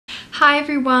Hi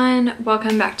everyone,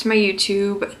 welcome back to my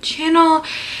YouTube channel.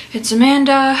 It's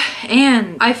Amanda,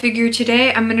 and I figured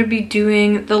today I'm going to be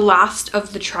doing the last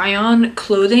of the try-on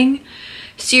clothing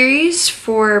series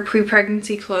for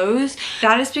pre-pregnancy clothes.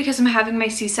 That is because I'm having my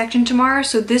C-section tomorrow,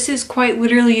 so this is quite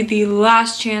literally the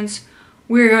last chance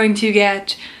we're going to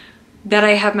get that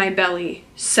I have my belly.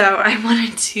 So I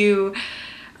wanted to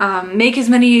make as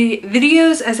many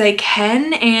videos as I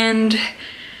can, and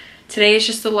today is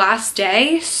just the last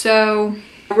day, so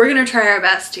we're gonna try our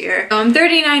best here. I'm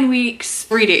 39 weeks,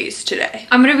 3 days today.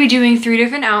 I'm gonna be doing 3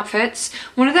 different outfits.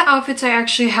 One of the outfits I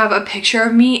actually have a picture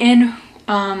of me in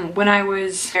when I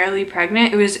was barely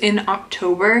pregnant. It was in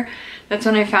October. That's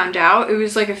when I found out. It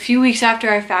was like a few weeks after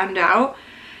I found out.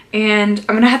 And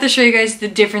I'm gonna have to show you guys the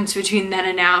difference between then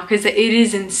and now because it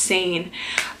is insane.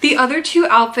 The other two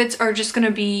outfits are just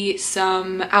gonna be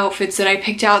some outfits that I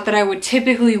picked out that I would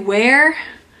typically wear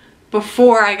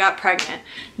before I got pregnant.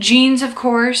 Jeans, of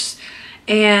course,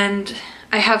 and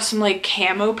I have some like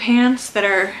camo pants that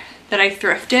I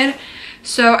thrifted.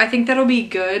 So I think that'll be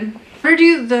good. I'm gonna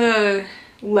do the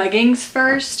leggings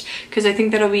first because I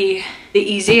think that'll be the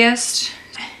easiest.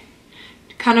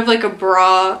 Kind of like a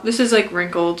bra. This is like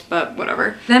wrinkled, but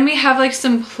whatever. Then we have like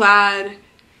some plaid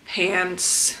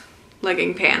pants,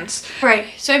 legging pants. Right,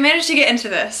 so I managed to get into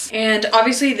this, and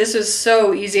obviously this was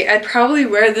so easy. I'd probably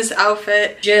wear this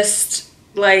outfit just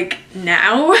like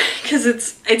now because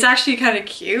it's actually kind of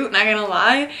cute, not gonna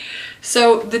lie.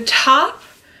 So the top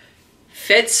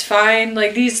fits fine.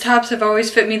 Like, these tops have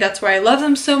always fit me. That's why I love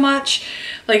them so much.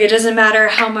 Like, it doesn't matter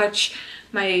how much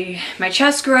my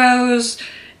chest grows,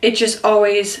 it just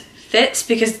always fits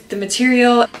because the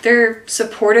material, they're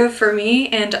supportive for me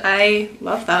and I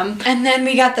love them. And then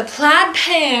we got the plaid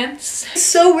pants. It's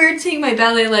so weird seeing my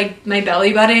belly, like my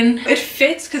belly button. It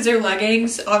fits because they're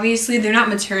leggings. Obviously they're not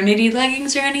maternity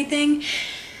leggings or anything,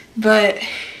 but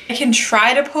I can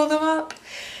try to pull them up,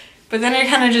 but then it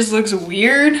kind of just looks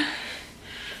weird.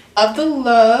 Love the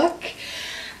look.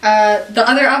 The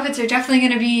other outfits are definitely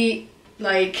gonna be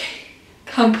like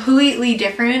completely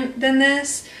different than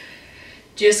this,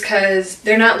 just because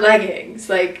they're not leggings.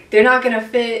 Like, they're not gonna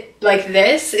fit like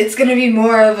this. It's gonna be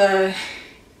more of a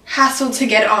hassle to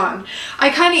get on.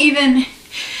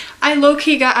 I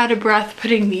low-key got out of breath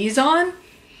putting these on.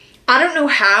 I don't know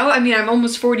how. I mean, I'm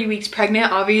almost 40 weeks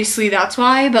pregnant, obviously that's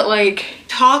why, but like,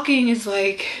 talking is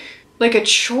like a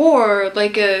chore,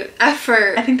 like a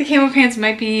effort. I think the camo pants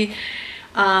might be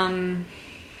a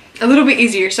little bit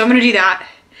easier, so I'm gonna do that.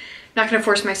 Not gonna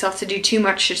force myself to do too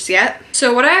much just yet.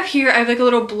 So what I have here, I have like a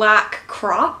little black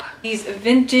crop. These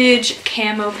vintage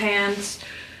camo pants,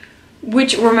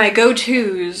 which were my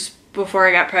go-tos before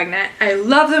I got pregnant. I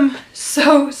love them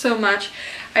so much.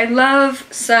 I love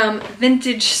some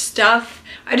vintage stuff.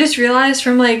 I just realized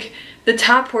from like the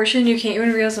top portion, you can't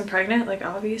even realize I'm pregnant. Like,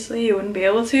 obviously you wouldn't be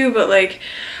able to, but like,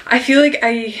 I feel like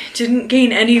I didn't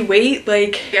gain any weight.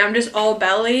 Like, I'm just all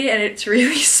belly and it's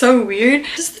really so weird.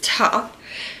 Just the top.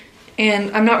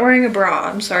 And I'm not wearing a bra,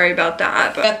 I'm sorry about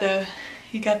that, but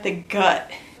you got the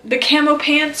gut. The camo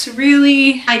pants,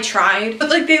 really, I tried, but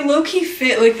like, they low-key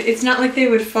fit. Like, it's not like they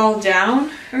would fall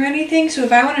down or anything, so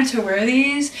if I wanted to wear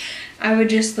these, I would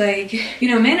just like, you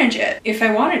know, manage it if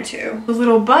I wanted to. The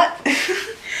little butt.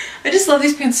 I just love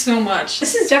these pants so much.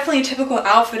 This is definitely a typical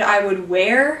outfit I would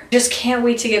wear. Just can't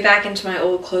wait to get back into my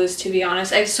old clothes, to be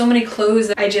honest. I have so many clothes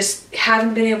that I just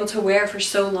haven't been able to wear for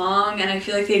so long, and I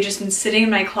feel like they've just been sitting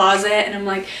in my closet, and I'm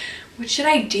like, what should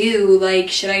I do? Like,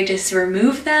 should I just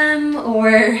remove them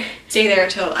or stay there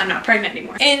until I'm not pregnant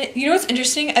anymore? And you know what's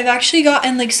interesting? I've actually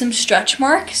gotten like some stretch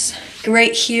marks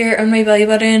right here on my belly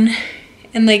button,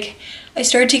 and like, I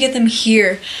started to get them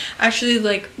here actually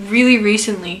like really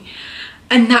recently.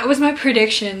 And that was my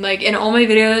prediction. Like, in all my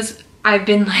videos, I've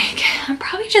been like, I'm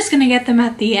probably just gonna get them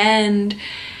at the end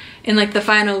in like the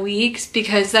final weeks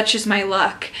because that's just my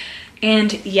luck.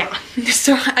 And yeah,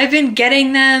 so I've been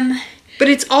getting them, but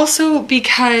it's also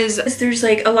because there's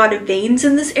like a lot of veins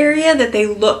in this area that they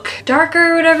look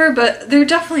darker or whatever, but they're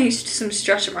definitely some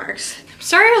stretch marks.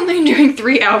 Sorry I'm only doing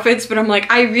 3 outfits, but I'm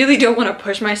like, I really don't want to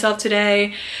push myself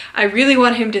today. I really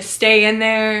want him to stay in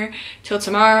there till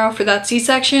tomorrow for that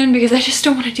C-section because I just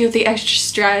don't want to deal with the extra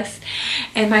stress.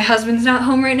 And my husband's not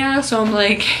home right now, so I'm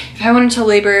like, if I went into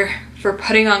labor for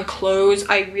putting on clothes,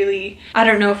 I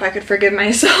don't know if I could forgive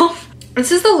myself.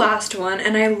 This is the last one,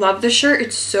 and I love the shirt.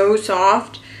 It's so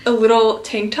soft. A little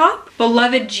tank top.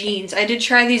 Beloved jeans. I did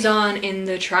try these on in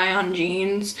the try on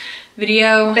jeans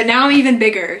video, but now I'm even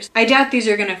bigger. I doubt these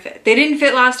are gonna fit. They didn't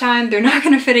fit last time. They're not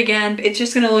gonna fit again. It's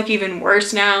just gonna look even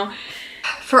worse now.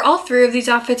 For all 3 of these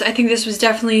outfits, I think this was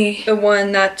definitely the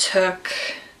one that took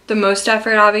the most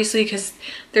effort, obviously, because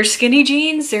they're skinny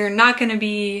jeans. They're not gonna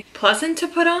be pleasant to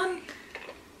put on.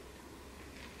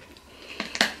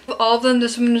 Of all of them,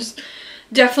 this one is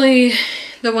definitely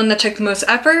the one that took the most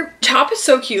effort. Top is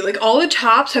so cute. Like, all the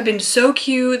tops have been so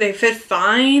cute. They fit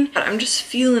fine. But I'm just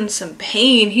feeling some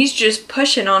pain. He's just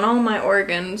pushing on all my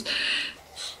organs.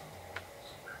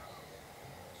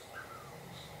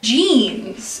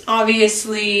 Jeans,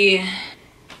 obviously,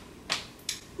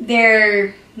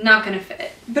 they're not gonna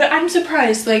fit. But I'm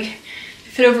surprised, like, they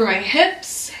fit over my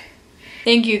hips.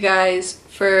 Thank you guys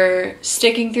for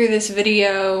sticking through this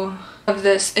video of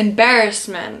this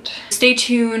embarrassment. Stay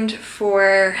tuned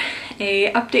for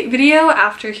a update video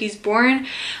after he's born.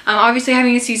 I'm obviously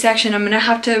having a C-section. I'm gonna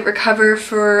have to recover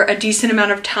for a decent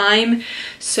amount of time,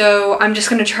 so I'm just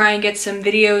gonna try and get some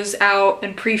videos out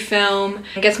and pre-film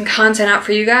and get some content out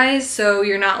for you guys, so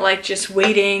you're not like just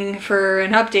waiting for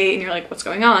an update and you're like, what's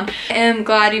going on? I am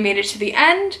glad you made it to the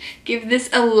end. Give this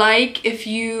a like if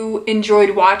you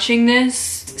enjoyed watching this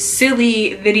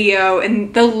silly video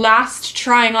and the last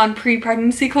trying on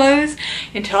pre-pregnancy clothes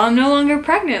until I'm no longer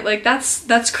pregnant. Like,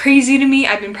 that's crazy to me.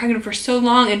 I've been pregnant for so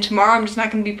long and tomorrow I'm just not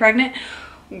gonna be pregnant.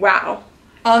 Wow.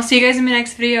 I'll see you guys in my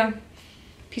next video.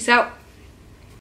 Peace out.